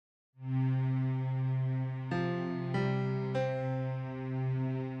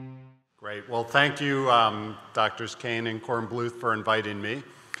Great. Well, thank you, Drs. Kane and Kornbluth, for inviting me.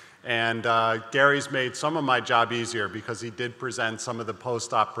 And Gary's made some of my job easier because he did present some of the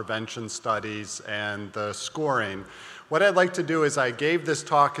post-op prevention studies and the scoring. What I'd like to do is I gave this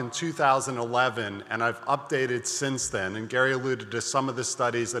talk in 2011, and I've updated since then. And Gary alluded to some of the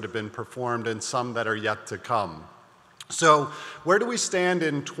studies that have been performed and some that are yet to come. So where do we stand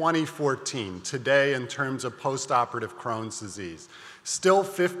in 2014 today in terms of post-operative Crohn's disease? Still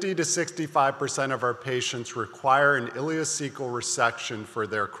 50 to 65% of our patients require an ileocecal resection for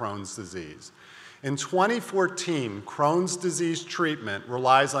their Crohn's disease. In 2014, Crohn's disease treatment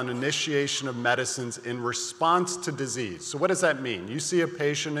relies on initiation of medicines in response to disease. So what does that mean? You see a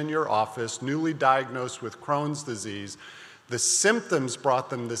patient in your office newly diagnosed with Crohn's disease. The symptoms brought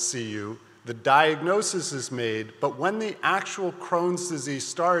them to see you. The diagnosis is made, but when the actual Crohn's disease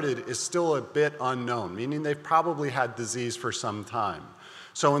started is still a bit unknown, meaning they've probably had disease for some time.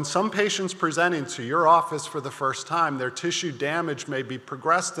 So in some patients presenting to your office for the first time, their tissue damage may be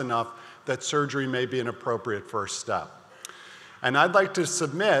progressed enough that surgery may be an appropriate first step. And I'd like to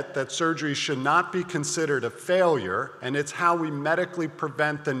submit that surgery should not be considered a failure, and it's how we medically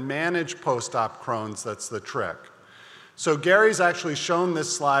prevent and manage post-op Crohn's that's the trick. So Gary's actually shown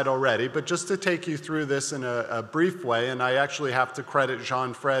this slide already, but just to take you through this in a brief way, and I actually have to credit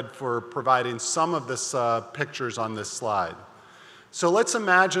Jean-Fred for providing some of this pictures on this slide. So let's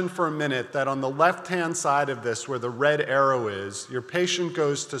imagine for a minute that on the left-hand side of this, where the red arrow is, your patient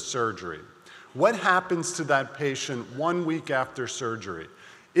goes to surgery. What happens to that patient 1 week after surgery?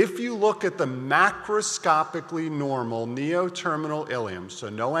 If you look at the macroscopically normal neoterminal ileum, so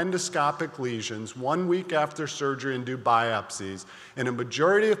no endoscopic lesions, 1 week after surgery and do biopsies, in a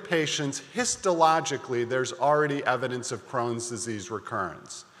majority of patients, histologically, there's already evidence of Crohn's disease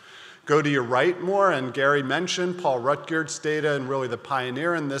recurrence. Go to your right more, and Gary mentioned Paul Rutgeert's data and really the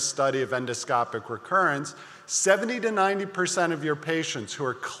pioneer in this study of endoscopic recurrence. 70 to 90% of your patients who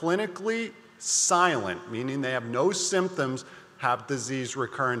are clinically silent, meaning they have no symptoms, have disease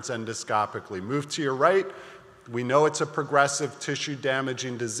recurrence endoscopically. Move to your right. We know it's a progressive tissue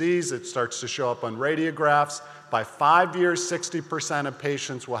damaging disease. It starts to show up on radiographs. By 5 years, 60% of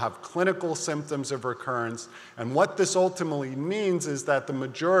patients will have clinical symptoms of recurrence. And what this ultimately means is that the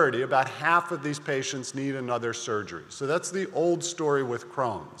majority, about half of these patients, need another surgery. So that's the old story with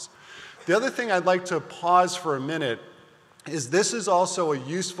Crohn's. The other thing I'd like to pause for a minute is this is also a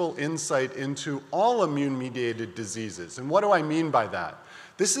useful insight into all immune-mediated diseases. And what do I mean by that?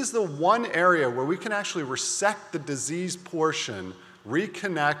 This is the one area where we can actually resect the disease portion,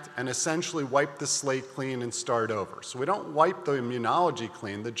 reconnect, and essentially wipe the slate clean and start over. So we don't wipe the immunology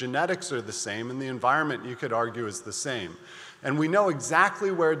clean. The genetics are the same, and the environment, you could argue, is the same. And we know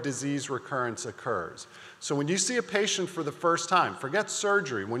exactly where disease recurrence occurs. So when you see a patient for the first time, forget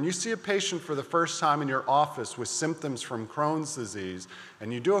surgery, when you see a patient for the first time in your office with symptoms from Crohn's disease,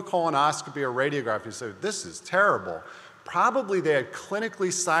 and you do a colonoscopy or radiograph, you say, this is terrible. Probably they had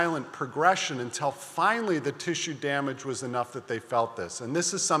clinically silent progression until finally the tissue damage was enough that they felt this. And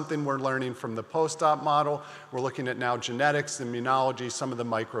this is something we're learning from the post-op model. We're looking at now genetics, immunology, some of the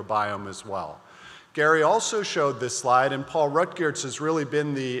microbiome as well. Gary also showed this slide, and Paul Rutgeert's has really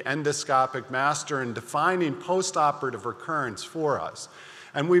been the endoscopic master in defining post-operative recurrence for us.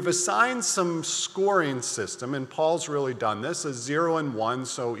 And we've assigned some scoring system, and Paul's really done this, a 0 and 1,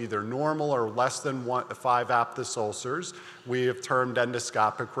 so either normal or less than 5 aphthous ulcers. We have termed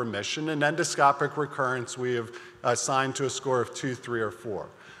endoscopic remission, and endoscopic recurrence we have assigned to a score of 2, 3, or 4.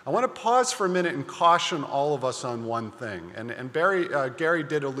 I want to pause for a minute and caution all of us on one thing, and Gary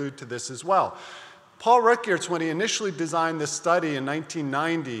did allude to this as well. Paul Rutgeert's, when he initially designed this study in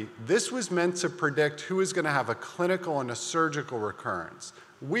 1990, this was meant to predict who is going to have a clinical and a surgical recurrence.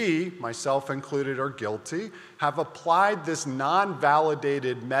 We, myself included, are guilty, have applied this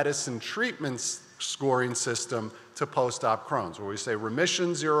non-validated medicine treatment scoring system to post-op Crohn's, where we say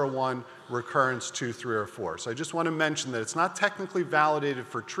remission 0, 1, recurrence 2, 3, or 4. So I just want to mention that it's not technically validated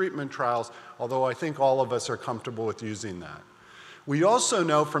for treatment trials, although I think all of us are comfortable with using that. We also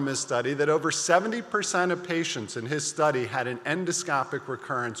know from his study that over 70% of patients in his study had an endoscopic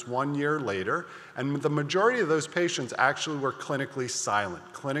recurrence 1 year later, and the majority of those patients actually were clinically silent,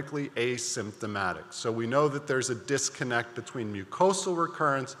 clinically asymptomatic. So we know that there's a disconnect between mucosal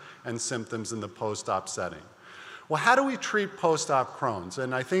recurrence and symptoms in the post-op setting. Well, how do we treat post-op Crohn's?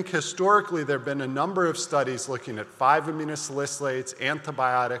 And I think historically there have been a number of studies looking at 5-aminosalicylates,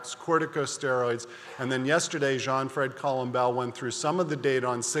 antibiotics, corticosteroids, and then yesterday Jean-Fred Colombel went through some of the data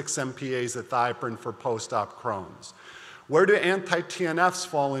on 6-MPA-azathioprine for post-op Crohn's. Where do anti-TNFs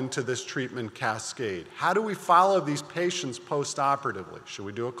fall into this treatment cascade? How do we follow these patients post-operatively? Should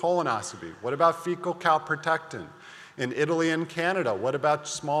we do a colonoscopy? What about fecal calprotectin? In Italy and Canada, what about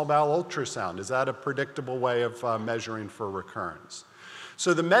small bowel ultrasound? Is that a predictable way of measuring for recurrence?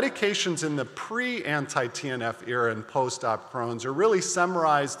 So the medications in the pre-anti-TNF era and post-op Crohn's are really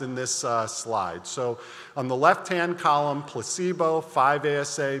summarized in this slide. So on the left-hand column, placebo,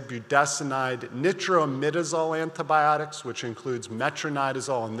 5-ASA, budesonide, nitramidazole antibiotics, which includes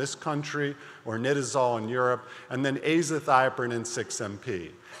metronidazole in this country or nitazole in Europe, and then azathioprine and 6-MP.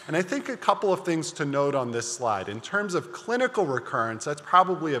 And I think a couple of things to note on this slide. In terms of clinical recurrence, that's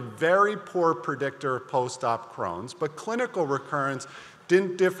probably a very poor predictor of post-op Crohn's, but clinical recurrence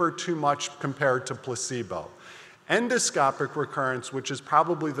didn't differ too much compared to placebo. Endoscopic recurrence, which is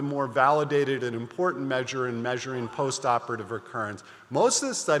probably the more validated and important measure in measuring post-operative recurrence, most of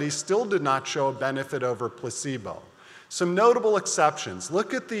the studies still did not show a benefit over placebo. Some notable exceptions.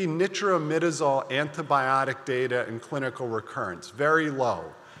 Look at the nitramidazole antibiotic data in clinical recurrence, very low.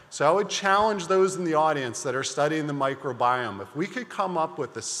 So I would challenge those in the audience that are studying the microbiome. If we could come up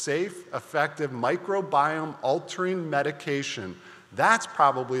with a safe, effective microbiome-altering medication, that's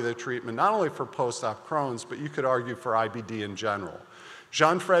probably the treatment, not only for post-op Crohn's, but you could argue for IBD in general.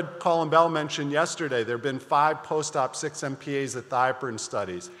 Jean-Fred Colombel mentioned yesterday there have been 5 post-op 6-MP azathioprine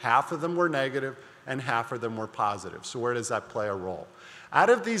studies. Half of them were negative and half of them were positive. So where does that play a role? Out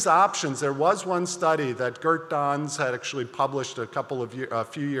of these options, there was one study that Gert Dons had actually published a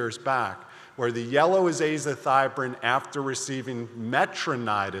few years back, where the yellow is azathioprine after receiving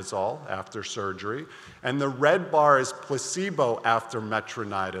metronidazole after surgery, and the red bar is placebo after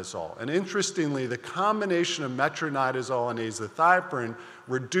metronidazole. And interestingly, the combination of metronidazole and azathioprine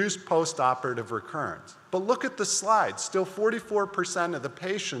reduced post-operative recurrence. But look at the slide. Still 44% of the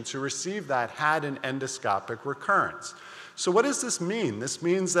patients who received that had an endoscopic recurrence. So what does this mean? This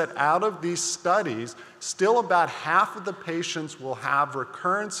means that out of these studies, still about half of the patients will have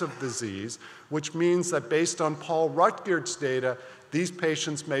recurrence of disease, which means that based on Paul Rutgerd's data, these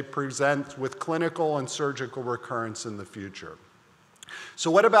patients may present with clinical and surgical recurrence in the future.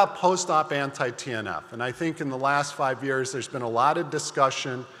 So what about post-op anti-TNF? And I think in the last 5 years, there's been a lot of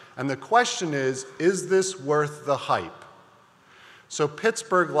discussion, and the question is this worth the hype? So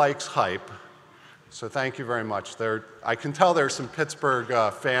Pittsburgh likes hype. So thank you very much. I can tell there are some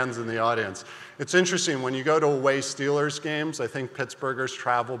Pittsburgh fans in the audience. It's interesting, when you go to away Steelers games, I think Pittsburghers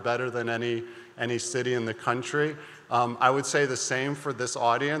travel better than any city in the country. I would say the same for this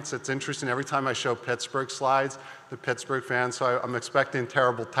audience. It's interesting, every time I show Pittsburgh slides, the Pittsburgh fans, so I'm expecting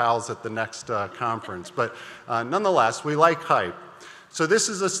terrible towels at the next conference. But nonetheless, we like hype. So this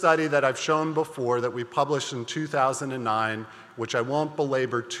is a study that I've shown before that we published in 2009, which I won't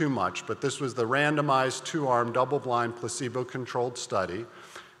belabor too much, but this was the randomized 2-arm double-blind placebo-controlled study.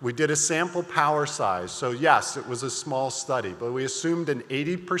 We did a sample power size, so yes, it was a small study, but we assumed an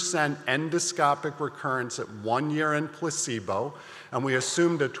 80% endoscopic recurrence at 1 year in placebo, and we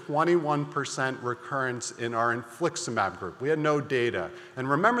assumed a 21% recurrence in our infliximab group. We had no data. And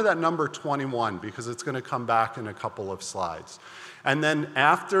remember that number 21, because it's going to come back in a couple of slides. And then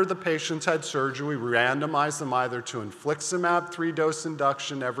after the patients had surgery, we randomized them either to infliximab 3-dose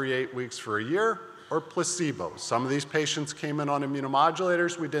induction every 8 weeks for a year, or placebo. Some of these patients came in on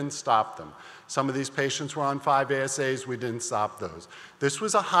immunomodulators, we didn't stop them. Some of these patients were on 5-ASAs, we didn't stop those. This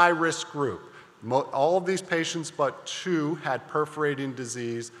was a high-risk group. All of these patients but 2 had perforating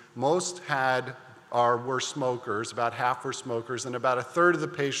disease. Most were smokers, about half were smokers, and about 1/3 of the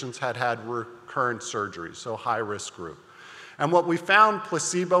patients had recurrent surgery, so high-risk group. And what we found,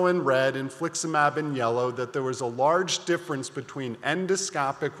 placebo in red, infliximab in yellow, that there was a large difference between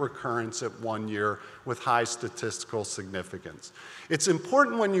endoscopic recurrence at 1 year with high statistical significance. It's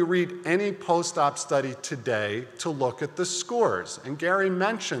important when you read any post-op study today to look at the scores. And Gary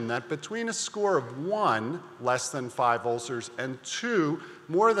mentioned that between a score of 1, less than 5 ulcers, and 2,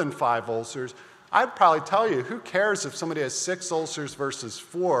 more than 5 ulcers, I'd probably tell you, who cares if somebody has 6 ulcers versus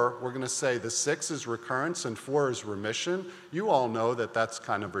 4? We're going to say the 6 is recurrence and 4 is remission. You all know that that's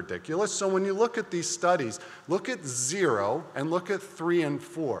kind of ridiculous. So when you look at these studies, look at 0 and look at 3 and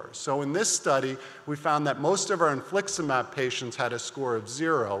 4. So in this study, we found that most of our infliximab patients had a score of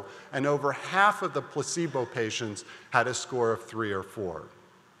 0, and over half of the placebo patients had a score of 3 or 4.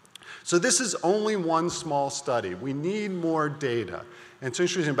 So this is only one small study. We need more data. And it's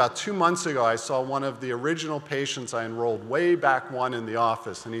interesting, about 2 months ago, I saw one of the original patients I enrolled way back when in the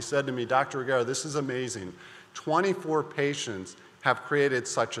office, and he said to me, "Dr. Ruggiero, this is amazing. 24 patients, have created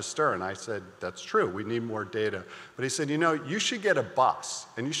such a stir. And I said, that's true, we need more data. But he said, you know, you should get a bus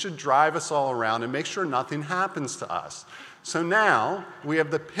and you should drive us all around and make sure nothing happens to us. So now we have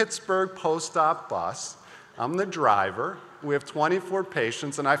the Pittsburgh post-op bus. I'm the driver. We have 24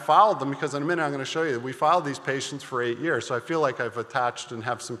 patients, and I followed them because in a minute I'm going to show you that we followed these patients for 8 years, so I feel like I've attached and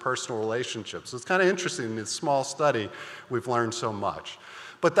have some personal relationships. So it's kind of interesting in this small study we've learned so much.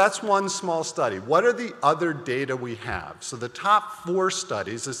 But that's one small study. What are the other data we have? So the top 4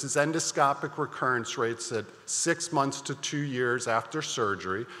 studies, this is endoscopic recurrence rates at 6 months to 2 years after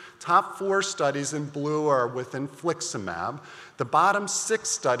surgery. Top 4 studies in blue are with infliximab. The bottom 6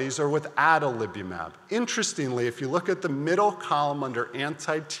 studies are with adalimumab. Interestingly, if you look at the middle column under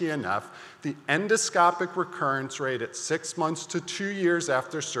anti-TNF, the endoscopic recurrence rate at 6 months to 2 years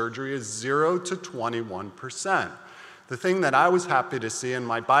after surgery is 0 to 21%. The thing that I was happy to see, and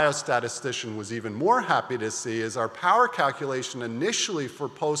my biostatistician was even more happy to see, is our power calculation initially for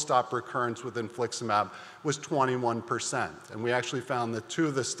post-op recurrence with infliximab was 21%. And we actually found that 2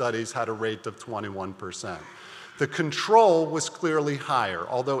 of the studies had a rate of 21%. The control was clearly higher,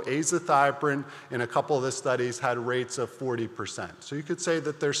 although azathioprine in a couple of the studies had rates of 40%. So you could say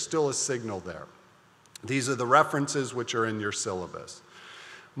that there's still a signal there. These are the references which are in your syllabus.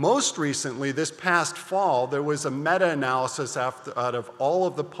 Most recently, this past fall, there was a meta-analysis out of all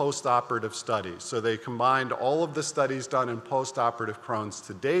of the post-operative studies. So they combined all of the studies done in post-operative Crohn's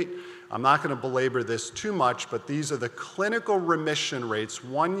to date. I'm not going to belabor this too much, but these are the clinical remission rates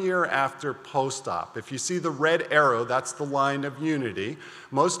 1 year after post-op. If you see the red arrow, that's the line of unity.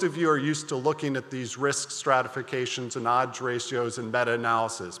 Most of you are used to looking at these risk stratifications and odds ratios and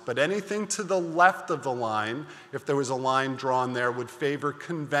meta-analysis. But anything to the left of the line, if there was a line drawn there, would favor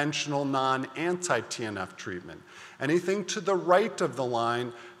conventional non-anti-TNF treatment. Anything to the right of the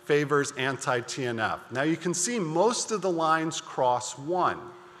line favors anti-TNF. Now you can see most of the lines cross 1.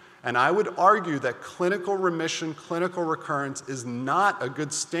 And I would argue that clinical remission, clinical recurrence is not a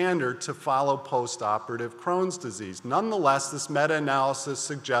good standard to follow post-operative Crohn's disease. Nonetheless, this meta-analysis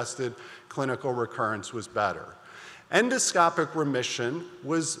suggested clinical recurrence was better. Endoscopic remission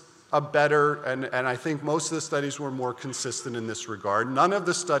was a better, and I think most of the studies were more consistent in this regard. None of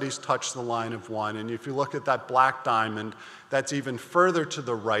the studies touched the line of 1, and if you look at that black diamond, that's even further to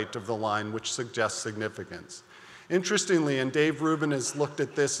the right of the line, which suggests significance. Interestingly, and Dave Rubin has looked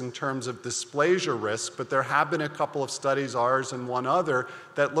at this in terms of dysplasia risk, but there have been a couple of studies, ours and one other,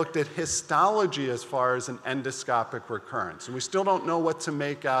 that looked at histology as far as an endoscopic recurrence. And we still don't know what to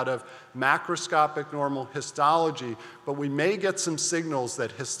make out of macroscopic normal histology, but we may get some signals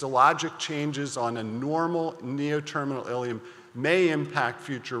that histologic changes on a normal neoterminal ileum may impact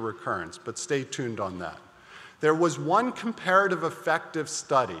future recurrence, but stay tuned on that. There was one comparative effective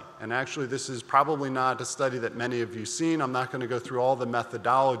study, and actually this is probably not a study that many of you have seen. I'm not going to go through all the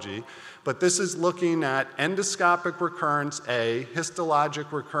methodology, but this is looking at endoscopic recurrence A,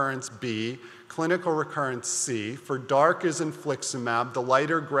 histologic recurrence B, clinical recurrence C. For dark is infliximab, the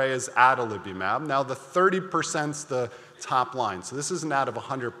lighter gray is adalimumab. Now the 30% is the top line, so this isn't out of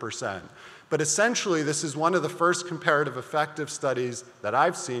 100%. But essentially, this is one of the first comparative effective studies that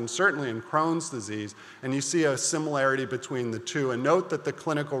I've seen, certainly in Crohn's disease, and you see a similarity between the two. And note that the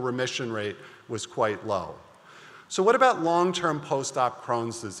clinical remission rate was quite low. So what about long-term post-op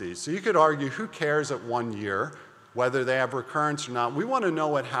Crohn's disease? So you could argue, who cares at 1 year, whether they have recurrence or not? We want to know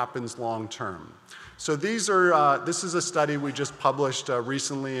what happens long-term. So this is a study we just published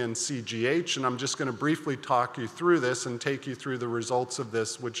recently in CGH, and I'm just going to briefly talk you through this and take you through the results of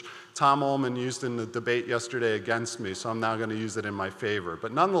this, which Tom Ullman used in the debate yesterday against me, so I'm now going to use it in my favor.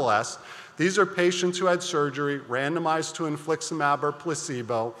 But nonetheless, these are patients who had surgery, randomized to infliximab or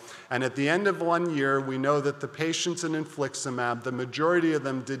placebo, and at the end of 1 year, we know that the patients in infliximab, the majority of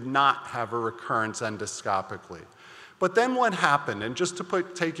them did not have a recurrence endoscopically. But then what happened? And just to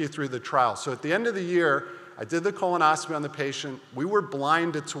take you through the trial. So at the end of the year, I did the colonoscopy on the patient. We were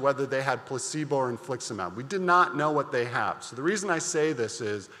blinded to whether they had placebo or infliximab. We did not know what they have. So the reason I say this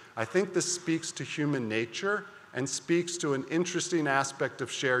is I think this speaks to human nature and speaks to an interesting aspect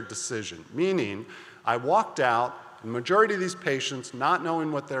of shared decision. Meaning, I walked out, the majority of these patients, not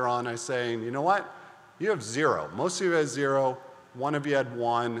knowing what they're on, I saying, you know what? You have 0. Most of you had 0, one of you had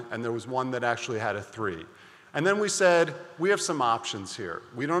 1, and there was one that actually had a 3. And then we said, we have some options here.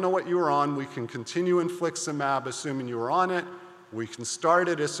 We don't know what you were on. We can continue infliximab, assuming you were on it. We can start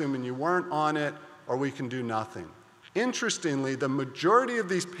it, assuming you weren't on it, or we can do nothing. Interestingly, the majority of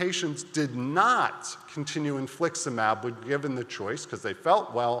these patients did not continue infliximab when given the choice because they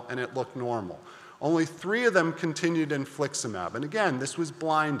felt well and it looked normal. Only 3 of them continued infliximab. And again, this was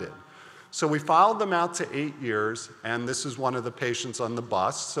blinded. So we followed them out to 8 years, and this is one of the patients on the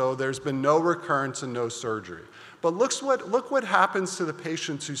bus. So there's been no recurrence and no surgery. But look what happens to the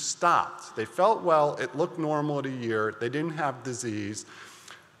patients who stopped. They felt well, it looked normal at a year, they didn't have disease.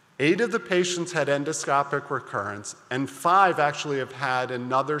 8 of the patients had endoscopic recurrence, and 5 actually have had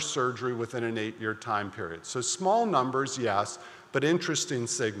another surgery within an 8-year time period. So small numbers, yes, but interesting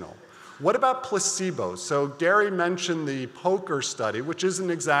signal. What about placebo? So Gary mentioned the POKER study, which isn't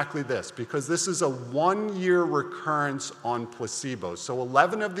exactly this, because this is a 1-year recurrence on placebo. So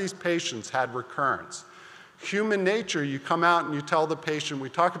 11 of these patients had recurrence. Human nature, you come out and you tell the patient, we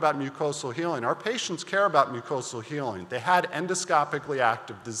talk about mucosal healing. Our patients care about mucosal healing. They had endoscopically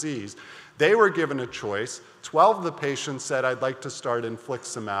active disease. They were given a choice. 12 of the patients said, I'd like to start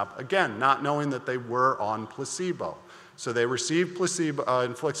infliximab, again, not knowing that they were on placebo. So they received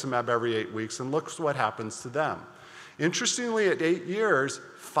infliximab every 8 weeks, and look what happens to them. Interestingly, at 8 years,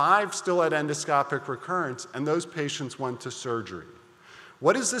 5 still had endoscopic recurrence, and those patients went to surgery.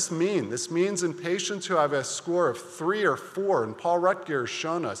 What does this mean? This means in patients who have a score of 3 or 4, and Paul Rutger has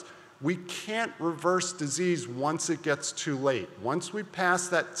shown us, we can't reverse disease once it gets too late. Once we pass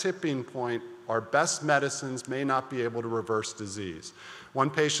that tipping point, our best medicines may not be able to reverse disease. One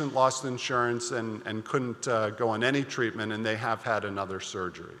patient lost insurance and couldn't go on any treatment, and they have had another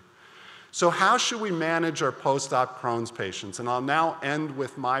surgery. So how should we manage our post-op Crohn's patients? And I'll now end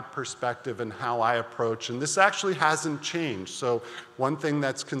with my perspective and how I approach, and this actually hasn't changed. So one thing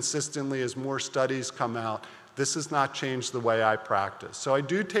that's consistently, as more studies come out, this has not changed the way I practice. So I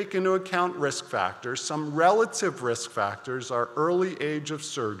do take into account risk factors. Some relative risk factors are early age of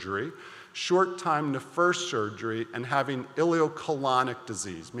surgery, short time to first surgery, and having ileocolonic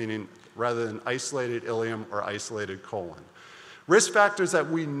disease, meaning rather than isolated ileum or isolated colon. Risk factors that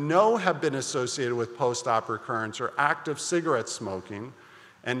we know have been associated with post-op recurrence are active cigarette smoking,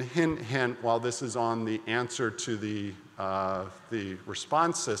 and hint, hint, while this is on the answer to the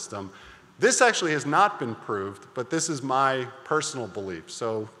response system, this actually has not been proved, but this is my personal belief.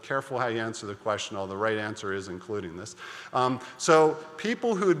 So careful how you answer the question, although the right answer is including this. So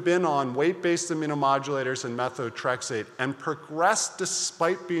people who had been on weight-based immunomodulators and methotrexate and progressed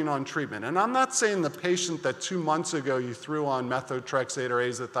despite being on treatment, and I'm not saying the patient that 2 months ago you threw on methotrexate or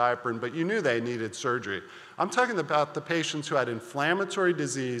azathioprine, but you knew they needed surgery. I'm talking about the patients who had inflammatory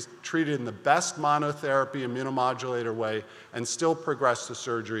disease, treated in the best monotherapy immunomodulator way, and still progressed to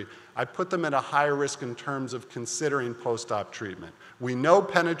surgery. I put them at a higher risk in terms of considering post-op treatment. We know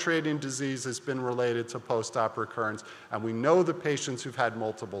penetrating disease has been related to post-op recurrence, and we know the patients who've had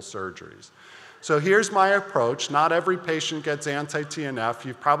multiple surgeries. So here's my approach. Not every patient gets anti-TNF.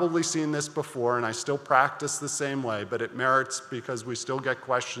 You've probably seen this before, and I still practice the same way, but it merits because we still get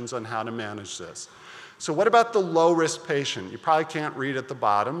questions on how to manage this. So what about the low-risk patient? You probably can't read at the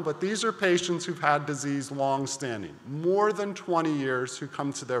bottom, but these are patients who've had disease long-standing, more than 20 years, who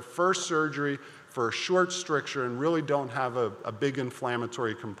come to their first surgery for a short stricture and really don't have a big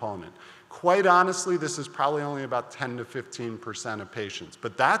inflammatory component. Quite honestly, this is probably only about 10 to 15% of patients,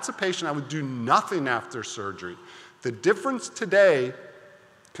 but that's a patient I would do nothing after surgery. The difference today,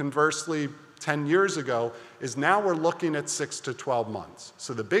 conversely, 10 years ago, is now we're looking at 6 to 12 months.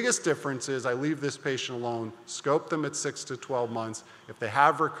 So the biggest difference is I leave this patient alone, scope them at 6 to 12 months. If they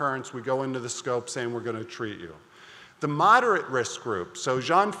have recurrence, we go into the scope saying we're going to treat you. The moderate risk group, so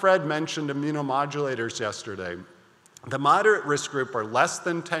Jean-Fred mentioned immunomodulators yesterday. The moderate risk group are less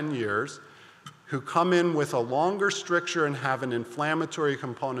than 10 years, who come in with a longer stricture and have an inflammatory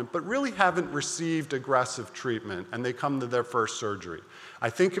component, but really haven't received aggressive treatment, and they come to their first surgery. I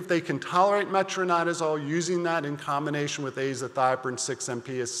think if they can tolerate metronidazole, using that in combination with azathioprine 6-MP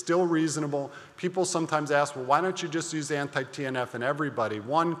is still reasonable. People sometimes ask, well, why don't you just use anti-TNF in everybody?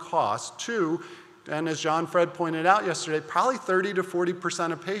 1, cost. 2, and as Jean-Fred pointed out yesterday, probably 30 to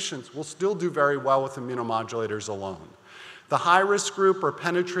 40% of patients will still do very well with immunomodulators alone. The high-risk group are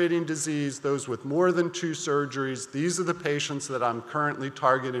penetrating disease, those with more than 2 surgeries. These are the patients that I'm currently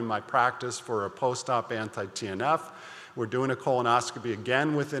targeting in my practice for a post-op anti-TNF. We're doing a colonoscopy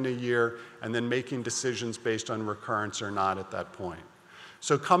again within a year, and then making decisions based on recurrence or not at that point.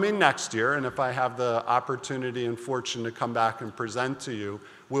 So coming next year, and if I have the opportunity and fortune to come back and present to you,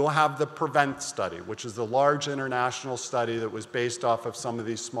 we'll have the PREVENT study, which is the large international study that was based off of some of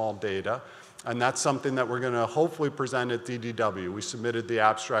these small data. And that's something that we're going to hopefully present at DDW. We submitted the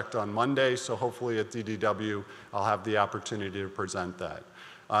abstract on Monday, so hopefully at DDW I'll have the opportunity to present that.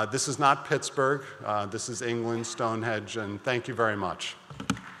 This is not Pittsburgh. This is England, Stonehenge, and thank you very much.